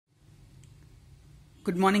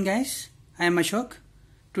Good morning guys, I am Ashok.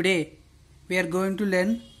 Today we are going to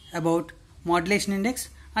learn about modulation index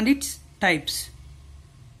and its types.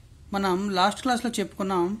 మనం last క్లాస్లో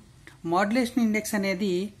చెప్పుకున్నాం modulation index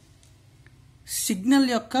అనేది signal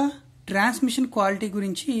యొక్క transmission quality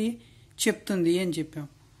గురించి చెప్తుంది అని చెప్పాం.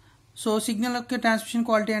 సో సిగ్నల్ యొక్క ట్రాన్స్మిషన్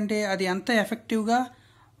క్వాలిటీ అంటే అది ఎంత ఎఫెక్టివ్గా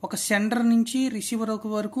ఒక సెండర్ నుంచి రిసీవర్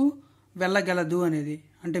వరకు వెళ్ళగలదు అనేది,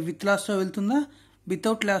 అంటే విత్ లాస్తో వెళ్తుందా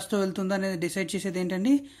వితౌట్ లాస్తో వెళ్తుందా అనేది డిసైడ్ చేసేది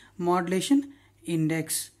ఏంటండి మాడ్యులేషన్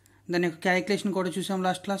ఇండెక్స్. దాని యొక్క క్యాలిక్యులేషన్ కూడా చూసాం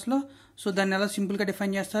లాస్ట్ క్లాస్లో. సో దాన్ని ఎలా సింపుల్గా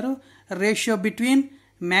డిఫైన్ చేస్తారు, ratio between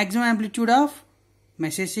maximum amplitude of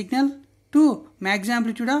message signal to maximum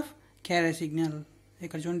amplitude of carrier signal.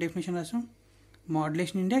 ఇక్కడ చూడండి డెఫినేషన్ రాసాం,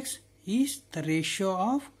 modulation index is the ratio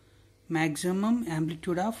of maximum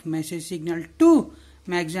amplitude of message signal to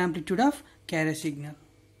maximum amplitude of carrier signal.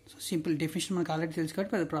 So simple definition మనకు already తెలుసు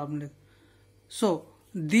కాబట్టి పెద్ద problem లేదు. So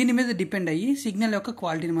దీని మీద డిపెండ్ అయ్యి సిగ్నల్ యొక్క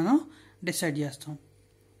క్వాలిటీని మనం డిసైడ్ చేస్తాం.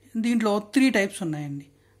 దీంట్లో 3 టైప్స్ ఉన్నాయండి.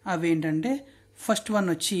 అవి ఏంటంటే ఫస్ట్ వన్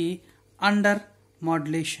వచ్చి అండర్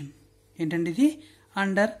మాడ్యులేషన్. ఏంటంటే ఇది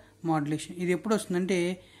అండర్ మాడ్యులేషన్. ఇది ఎప్పుడు వస్తుందంటే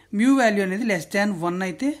మ్యూ వాల్యూ అనేది <1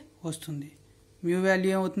 అయితే వస్తుంది. మ్యూ వాల్యూ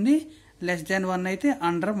ఏమవుతుంది, <1 అయితే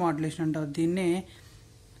అండర్ మాడ్యులేషన్ అంటారు. దీన్నే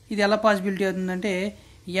ఇది ఎలా పాసిబిలిటీ అవుతుందంటే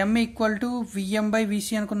m = Vm/Vc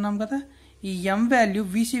అనుకున్నాం కదా, ఈ m వాల్యూ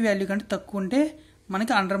Vc వాల్యూ కంటే తక్కువ ఉంటే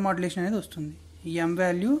మనకి అండర్ మాడ్యులేషన్ అనేది వస్తుంది. ఈ m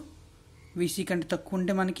వాల్యూ Vc కంటే తక్కువ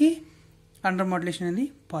ఉంటే మనకి అండర్ మాడ్యులేషన్ అనేది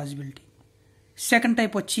పాసిబిలిటీ. సెకండ్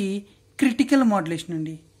టైప్ వచ్చి క్రిటికల్ మాడ్యులేషన్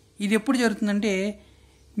అండి. ఇది ఎప్పుడు జరుగుతుందంటే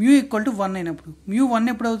మ్యూ = 1 అయినప్పుడు. మ్యూ 1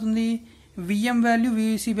 ఎప్పుడు అవుతుంది, Vm వాల్యూ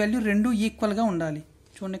Vc వాల్యూ రెండు ఈక్వల్గా ఉండాలి.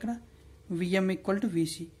 చూడండి ఇక్కడ Vm =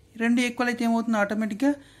 Vc రెండు ఈక్వల్ అయితే ఏమవుతుంది,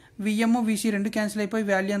 ఆటోమేటిక్గా Vm Vc రెండు క్యాన్సిల్ అయిపోయి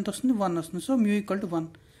వాల్యూ ఎంత వస్తుంది, 1 వస్తుంది. So mu = 1.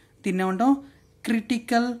 దీన్ని ఏమంటాం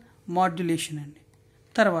క్రిటికల్ మాడ్యులేషన్ అండి.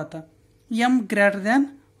 తర్వాత m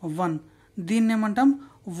 < 1, దీన్ని ఏమంటాం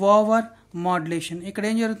ఓవర్ మాడ్యులేషన్. ఇక్కడ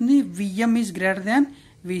ఏం జరుగుతుంది, Vm ఈజ్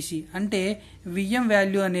 < Vc, అంటే Vm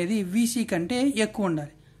వాల్యూ అనేది Vc కంటే ఎక్కువ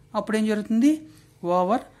ఉండాలి. అప్పుడు ఏం జరుగుతుంది,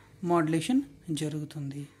 ఓవర్ మాడ్యులేషన్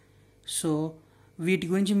జరుగుతుంది. సో వీటి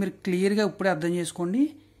గురించి మీరు క్లియర్గా ఇప్పుడే అర్థం చేసుకోండి.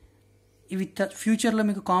 ఇవి ఫ్యూచర్లో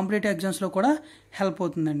మీకు కాంపిటేటివ్ ఎగ్జామ్స్లో కూడా హెల్ప్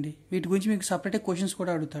అవుతుందండి. వీటి గురించి మీకు సపరేట్గా క్వశ్చన్స్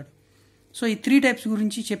కూడా అడుగుతాడు. సో ఈ 3 టైప్స్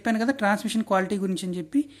గురించి చెప్పాను కదా, ట్రాన్స్మిషన్ క్వాలిటీ గురించి అని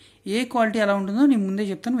చెప్పి. ఏ క్వాలిటీ ఎలా ఉంటుందో నేను ముందే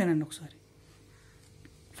చెప్తాను, వినండి ఒకసారి.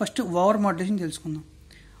 ఫస్ట్ ఓవర్ మాడ్యులేషన్ తెలుసుకుందాం.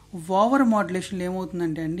 ఓవర్ మాడ్యులేషన్లో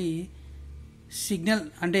ఏమవుతుందంటే అండి, సిగ్నల్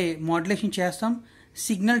అంటే మాడ్యులేషన్ చేస్తాం,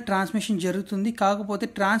 సిగ్నల్ ట్రాన్స్మిషన్ జరుగుతుంది. కాకపోతే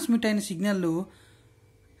ట్రాన్స్మిట్ అయిన సిగ్నల్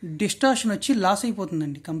డిస్టార్షన్ వచ్చి లాస్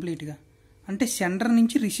అయిపోతుందండి కంప్లీట్గా. అంటే సెంటర్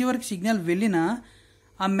నుంచి రిసీవర్కి సిగ్నల్ వెళ్ళినా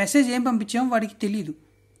ఆ మెసేజ్ ఏం పంపించామో వాడికి తెలియదు.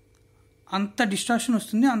 అంత డిస్టార్షన్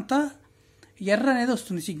వస్తుంది, అంత ఎర్ర అనేది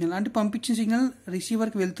వస్తుంది సిగ్నల్. అంటే పంపించిన సిగ్నల్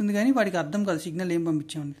రిసీవర్కి వెళ్తుంది కానీ వాడికి అర్థం కాదు సిగ్నల్ ఏం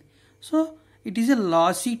పంపించామనేది. So it is a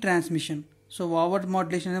lossy transmission. So over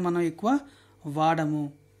modulation అనేది మనం ఎక్కువ వాడము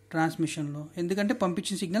ట్రాన్స్మిషన్లో, ఎందుకంటే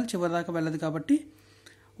పంపించిన సిగ్నల్ చివరిదాకా వెళ్ళదు కాబట్టి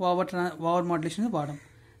ఓవర్ మాడ్యులేషన్ అనేది వాడము.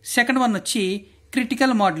 సెకండ్ వన్ వచ్చి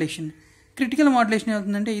క్రిటికల్ మాడ్యులేషన్. క్రిటికల్ మాడ్యులేషన్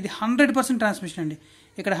ఏమవుతుందంటే ఇది 100% ట్రాన్స్మిషన్ అండి.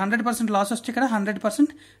 ఇక్కడ 100% లాస్ వస్తే ఇక్కడ 100%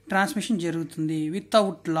 ట్రాన్స్మిషన్ జరుగుతుంది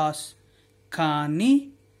వితౌట్ లాస్. కానీ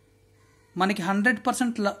మనకి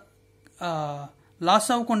 100% లాస్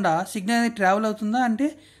అవ్వకుండా సిగ్నల్ అనేది ట్రావెల్ అవుతుందా అంటే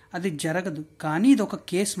అది జరగదు. కానీ ఇది ఒక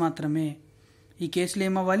కేసు మాత్రమే. ఈ కేసులో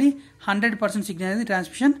ఏమవ్వాలి, 100% సిగ్నల్ అనేది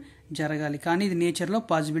ట్రాన్స్మిషన్ జరగాలి. కానీ ఇది నేచర్లో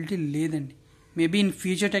పాసిబిలిటీ లేదండి. మేబీ ఇన్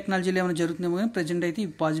ఫ్యూచర్ టెక్నాలజీలో ఏమైనా జరుగుతుందేమో కానీ ప్రజెంట్ అయితే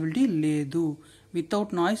ఈ పాసిబిలిటీ లేదు.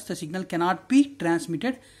 Without noise the signal cannot be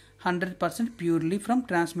transmitted 100% purely from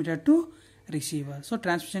transmitter to receiver. So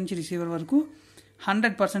transmission నుంచి రిసీవర్ వరకు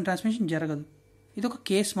 100% ట్రాన్స్మిషన్ జరగదు. ఇది ఒక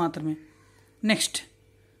కేసు మాత్రమే. Next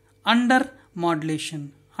under modulation.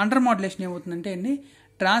 Under modulation ఏమవుతుందంటే అండి,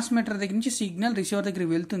 ట్రాన్స్మిటర్ దగ్గర నుంచి సిగ్నల్ రిసీవర్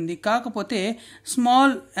దగ్గరికి వెళ్తుంది, కాకపోతే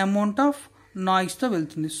స్మాల్ అమౌంట్ ఆఫ్ నాయిస్తో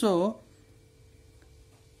వెళ్తుంది. సో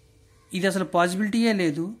ఇది అసలు పాసిబిలిటీయే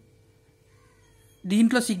లేదు.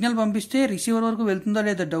 దీంట్లో సిగ్నల్ పంపిస్తే రిసీవర్ వరకు వెళ్తుందో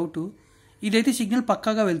లేదో డౌటు. ఇదైతే సిగ్నల్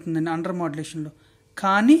పక్కాగా వెళ్తుందండి అండర్ మాడ్యులేషన్లో,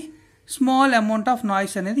 కానీ స్మాల్ అమౌంట్ ఆఫ్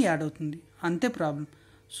నాయిస్ అనేది యాడ్ అవుతుంది, అంతే ప్రాబ్లం.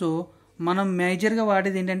 సో మనం మేజర్గా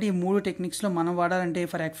వాడేది ఏంటంటే ఈ 3 టెక్నిక్స్లో మనం వాడాలంటే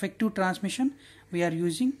for effective transmission we are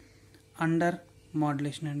using under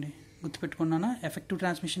modulation అండి. గుర్తుపెట్టుకున్నానా, ఎఫెక్టివ్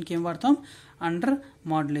ట్రాన్స్మిషన్కి ఏం వాడతాం, అండర్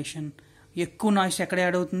మాడ్యులేషన్. ఎక్కువ నాయిస్ ఎక్కడ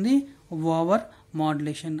యాడ్ అవుతుంది, ఓవర్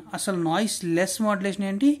మాడ్యులేషన్. అసలు నాయిస్ లెస్ మాడ్యులేషన్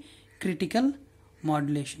ఏంటి, క్రిటికల్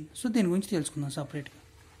మాడ్యులేషన్. సో దీని గురించి తెలుసుకుందాం సపరేట్గా.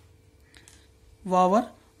 Over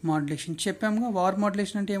modulation చెప్పాముగా. ఓవర్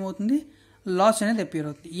మాడ్యులేషన్ అంటే ఏమవుతుంది, లాస్ అనేది అపియర్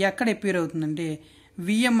అవుతుంది. ఎక్కడ అపియర్ అవుతుందంటే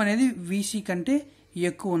Vm అనేది Vc కంటే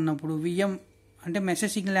ఎక్కువ ఉన్నప్పుడు. Vm అంటే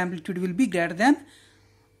message signal amplitude will be greater than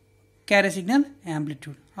carry signal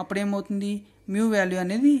amplitude. అప్పుడు ఏమవుతుంది, మ్యూ వాల్యూ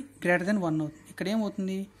అనేది గ్రేటర్ దెన్ 1 అవుతుంది. ఇక్కడ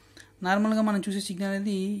ఏమవుతుంది, నార్మల్గా మనం చూసే సిగ్నల్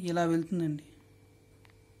అనేది ఇలా వెళ్తుందండి.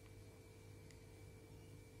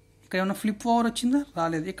 ఇక్కడ ఏమైనా ఫ్లిప్ ఓవర్ వచ్చిందా,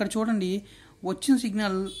 రాలేదు. ఇక్కడ చూడండి, వచ్చిన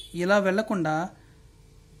సిగ్నల్ ఇలా వెళ్లకుండా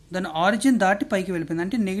దాని ఆరిజిన్ దాటి పైకి వెళ్ళిపోయింది.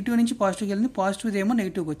 అంటే నెగిటివ్ నుంచి పాజిటివ్కి వెళ్ళింది, పాజిటివ్ ఏమో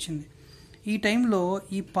నెగిటివ్కి వచ్చింది. ఈ టైంలో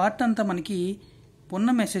ఈ పార్ట్ అంతా మనకి ఉన్న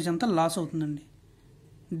మెసేజ్ అంతా లాస్ అవుతుందండి.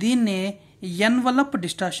 దీన్నే ఎన్వలప్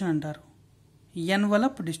డిస్టార్షన్ అంటారు.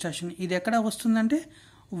 ఎన్వలప్ డిస్టార్షన్ ఇది ఎక్కడ వస్తుందంటే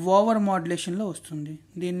ఓవర్ మాడ్యులేషన్లో వస్తుంది.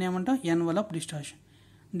 దీన్ని ఏమంటాం, ఎన్వలప్ డిస్టార్షన్.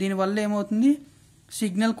 దీనివల్ల ఏమవుతుంది,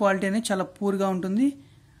 సిగ్నల్ క్వాలిటీ అనేది చాలా పూర్గా ఉంటుంది.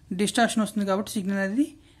 డిస్టార్షన్ వస్తుంది కాబట్టి సిగ్నల్ అనేది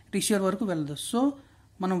రిసీవర్ వరకు వెళ్ళదు. సో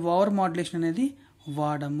మనం ఓవర్ మాడ్యులేషన్ అనేది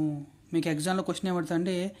వాడము. మీకు ఎగ్జామ్లో question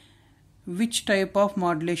ఏమడుతుందంటే which type of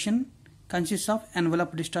modulation consist of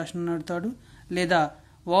envelope distortion అని అడుగుతాడు. లేదా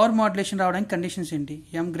ఓవర్ మాడ్యులేషన్ రావడానికి కండిషన్స్ ఏంటి,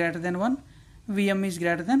 ఎం greater than 1, VM is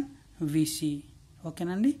greater than VC.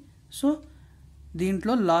 ఓకేనండి. సో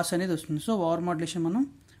దీంట్లో లాస్ అనేది వస్తుంది. సో ఓవర్ మాడ్యులేషన్ మనం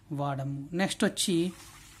వాడము. నెక్స్ట్ వచ్చి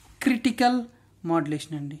క్రిటికల్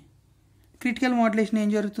మాడ్యులేషన్ అండి. క్రిటికల్ మాడ్యులేషన్ ఏం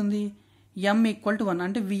జరుగుతుంది, ఎం ఈక్వల్ టు 1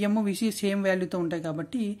 అంటే విఎం విసి సేమ్ వాల్యూతో ఉంటాయి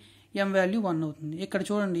కాబట్టి ఎం వాల్యూ 1 అవుతుంది. ఇక్కడ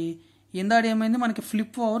చూడండి, ఇందాడ ఏమైంది, మనకి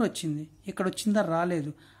ఫ్లిప్ ఓవర్ వచ్చింది, ఇక్కడ వచ్చిందా,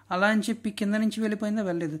 రాలేదు. అలా అని చెప్పి కింద నుంచి వెళ్ళిపోయిందా,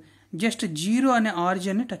 వెళ్ళలేదు. జస్ట్ 0 అనే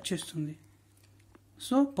ఆరిజిన్ని టచ్ చేస్తుంది.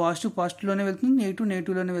 సో పాజిటివ్ పాజిటివ్లోనే వెళ్తుంది, నెగిటివ్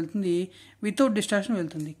నెగిటివ్లోనే వెళ్తుంది, వితౌట్ డిస్టార్షన్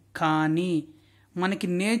వెళ్తుంది. కానీ మనకి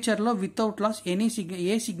నేచర్లో వితౌట్ లాస్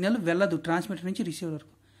ఏ సిగ్నల్ వెళ్ళదు ట్రాన్స్మిటర్ నుంచి రిసీవర్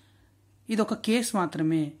వరకు. ఇది ఒక కేస్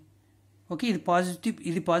మాత్రమే. ఓకే,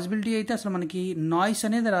 ఇది పాజిబిలిటీ అయితే అసలు మనకి నాయిస్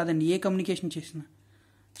అనేది రాదండి ఏ కమ్యూనికేషన్ చేసినా.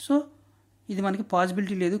 సో ఇది మనకి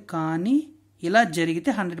పాసిబిలిటీ లేదు, కానీ ఇలా జరిగితే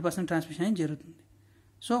 100% ట్రాన్స్మిషన్ అనేది జరుగుతుంది.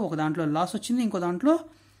 సో ఒక దాంట్లో లాస్ వచ్చింది, ఇంకో దాంట్లో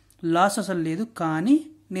లాస్ అసలు లేదు, కానీ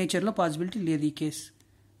నేచర్లో పాసిబిలిటీ లేదు ఈ కేస్.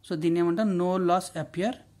 సో దీన్ని ఏమంటాం, నో లాస్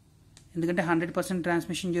అపియర్. ఎందుకంటే 100%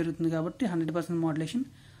 ట్రాన్స్మిషన్ జరుగుతుంది కాబట్టి 100% modulation,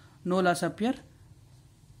 no loss appear,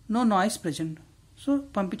 no noise present. So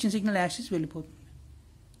పంపించిన సిగ్నల్ యాక్సిస్ వెళ్ళిపోతుంది.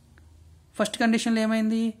 ఫస్ట్ కండిషన్లో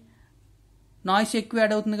ఏమైంది, నాయిస్ ఎక్కువ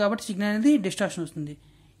యాడ్ అవుతుంది కాబట్టి సిగ్నల్ అనేది డిస్టార్షన్ వస్తుంది.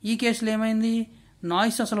 ఈ కేసులో ఏమైంది,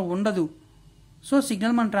 నాయిస్ అసలు ఉండదు, సో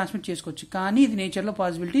సిగ్నల్ మనం ట్రాన్స్మిట్ చేసుకోవచ్చు, కానీ ఇది నేచర్లో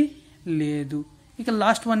పాసిబిలిటీ లేదు. ఇక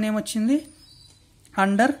లాస్ట్ వన్ ఏమొచ్చింది,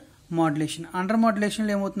 అండర్ మాడ్యులేషన్. అండర్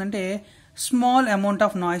మాడ్యులేషన్లో ఏమవుతుందంటే small amount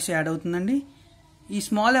of noise add అవుతుందండి. ఈ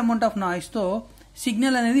స్మాల్ అమౌంట్ ఆఫ్ నాయిస్తో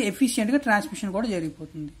సిగ్నల్ అనేది ఎఫిషియెంట్గా ట్రాన్స్మిషన్ కూడా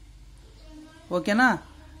జరిగిపోతుంది. ఓకేనా.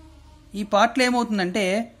 ఈ పార్ట్లో ఏమవుతుందంటే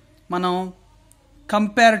మనం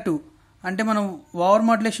కంపేర్ టు అంటే మనం ఓవర్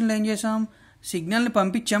మాడ్యులేషన్లో ఏం చేసాం, సిగ్నల్ని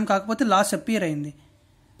పంపించాం, కాకపోతే లాస్ అపియర్ అయింది.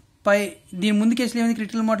 దీని ముందు కేసులో ఏమైంది,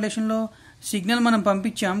 క్రిటికల్ మాడ్యులేషన్లో సిగ్నల్ మనం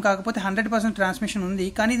పంపించాం, కాకపోతే 100% ట్రాన్స్మిషన్ ఉంది,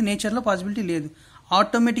 కానీ ఇది నేచర్లో పాసిబిలిటీ లేదు.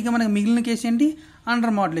 ఆటోమేటిక్గా మనకు మిగిలిన కేసు ఏంటి,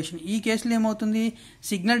 అండర్ మాడ్యులేషన్. ఈ కేసులో ఏమవుతుంది,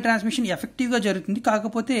 సిగ్నల్ ట్రాన్స్మిషన్ ఎఫెక్టివ్గా జరుగుతుంది,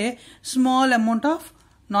 కాకపోతే స్మాల్ అమౌంట్ ఆఫ్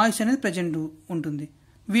నాయిస్ అనేది ప్రజెంట్ ఉంటుంది.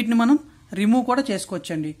 వీటిని మనం రిమూవ్ కూడా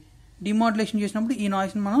చేసుకోవచ్చండి. డిమాడ్యులేషన్ చేసినప్పుడు ఈ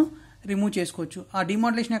నాయిస్ని మనం రిమూవ్ చేసుకోవచ్చు. ఆ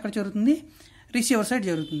డిమాడ్యులేషన్ ఎక్కడ జరుగుతుంది, రిసీవర్ సైడ్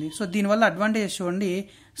జరుగుతుంది. సో దీనివల్ల అడ్వాంటేజెస్ చూడండి,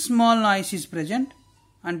 స్మాల్ నాయిస్ ఈజ్ ప్రెజెంట్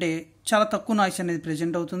అంటే చాలా తక్కువ నాయిస్ అనేది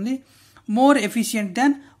ప్రెజెంట్ అవుతుంది. మోర్ ఎఫిషియంట్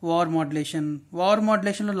దాన్ ఓవర్ మాడ్యులేషన్. ఓవర్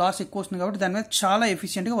మాడ్యులేషన్లో లాస్ ఎక్కువ వస్తుంది కాబట్టి దాని మీద చాలా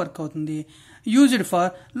ఎఫిషియెంట్గా వర్క్ అవుతుంది. యూజ్డ్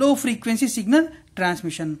ఫర్ లో ఫ్రీక్వెన్సీ సిగ్నల్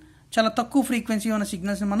ట్రాన్స్మిషన్. చాలా తక్కువ ఫ్రీక్వెన్సీ ఉన్న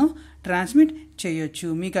సిగ్నల్స్ని మనం ట్రాన్స్మిట్ చేయొచ్చు.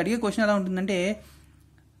 మీకు అడిగే క్వశ్చన్ ఎలా ఉంటుందంటే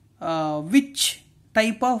which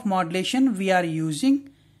type of modulation we are using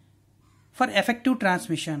for effective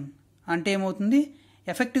transmission. అంటే ఏమవుతుంది,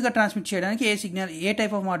 ఎఫెక్టివ్గా ట్రాన్స్మిట్ చేయడానికి ఏ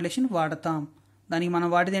టైప్ ఆఫ్ మాడ్యులేషన్ వాడతాం. దానికి మనం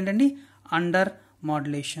వాడేది ఏంటండి, అండర్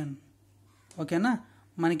మాడ్యులేషన్. ఓకేనా.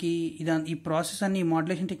 మనకి ఈ ప్రాసెస్ అన్ని, ఈ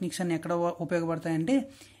మాడ్యులేషన్ టెక్నిక్స్ అన్ని ఎక్కడ ఉపయోగపడతాయంటే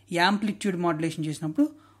యాంప్లిట్యూడ్ మాడ్యులేషన్ చేసినప్పుడు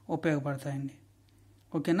ఉపయోగపడతాయండి.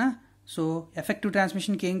 ఓకేనా. సో ఎఫెక్టివ్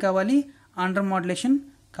ట్రాన్స్మిషన్కి ఏం కావాలి, అండర్ మాడ్యులేషన్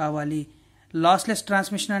కావాలి. లాస్లెస్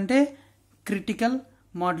ట్రాన్స్మిషన్ అంటే క్రిటికల్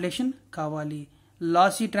మాడ్యులేషన్ కావాలి.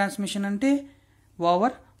 లాసీ ట్రాన్స్మిషన్ అంటే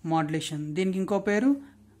ఓవర్ మాడ్యులేషన్. దీనికి ఇంకో పేరు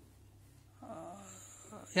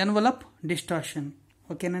ఎన్వలప్ డిస్టార్షన్.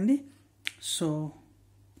 ఓకేనండి. So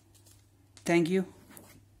thank you.